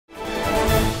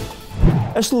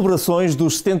As celebrações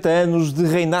dos 70 anos de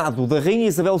reinado da Rainha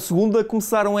Isabel II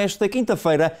começaram esta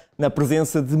quinta-feira na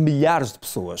presença de milhares de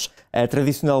pessoas. A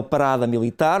tradicional parada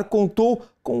militar contou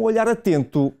com o olhar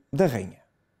atento da Rainha.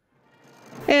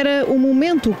 Era o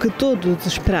momento que todos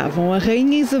esperavam. A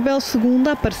Rainha Isabel II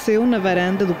apareceu na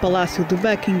varanda do Palácio de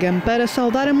Buckingham para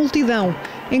saudar a multidão,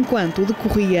 enquanto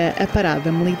decorria a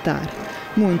parada militar.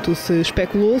 Muito se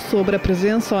especulou sobre a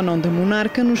presença ou não da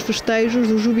monarca nos festejos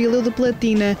do Jubileu de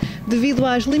Platina, devido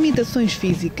às limitações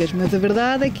físicas, mas a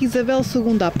verdade é que Isabel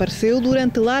II apareceu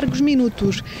durante largos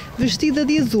minutos, vestida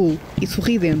de azul e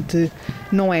sorridente.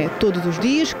 Não é todos os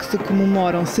dias que se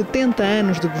comemoram 70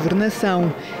 anos de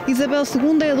governação. Isabel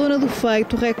II é a dona do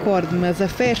feito recorde, mas a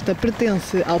festa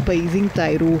pertence ao país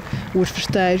inteiro. Os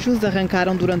festejos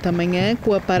arrancaram durante a manhã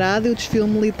com a parada e o desfile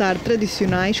militar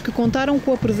tradicionais que contaram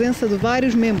com a presença de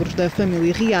vários membros da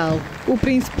família real. O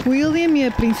príncipe William e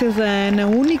a princesa Ana,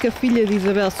 única filha de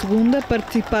Isabel II,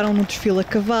 participaram no desfile a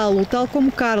cavalo, tal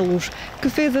como Carlos, que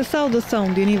fez a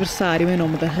saudação de aniversário em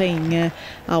nome da rainha.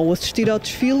 Ao assistir ao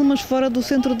desfile, mas fora do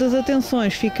centro das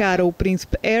atenções, ficaram o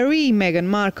príncipe Harry e Meghan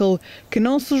Markle, que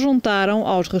não se juntaram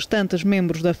aos restantes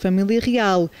membros da família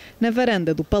real na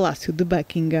varanda do Palácio de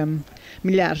Buckingham.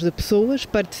 Milhares de pessoas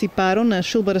participaram nas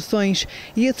celebrações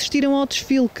e assistiram ao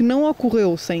desfile, que não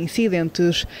ocorreu sem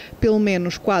incidentes. Pelo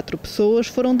menos 4 pessoas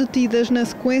foram detidas na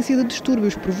sequência de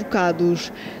distúrbios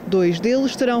provocados. 2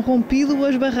 deles terão rompido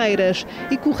as barreiras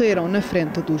e correram na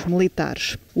frente dos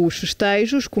militares. Os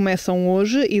festejos começam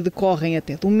hoje e decorrem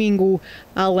até domingo.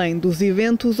 Além dos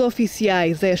eventos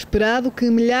oficiais, é esperado que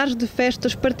milhares de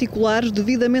festas particulares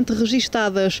devidamente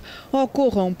registadas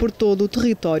ocorram por todo o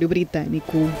território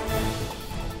britânico.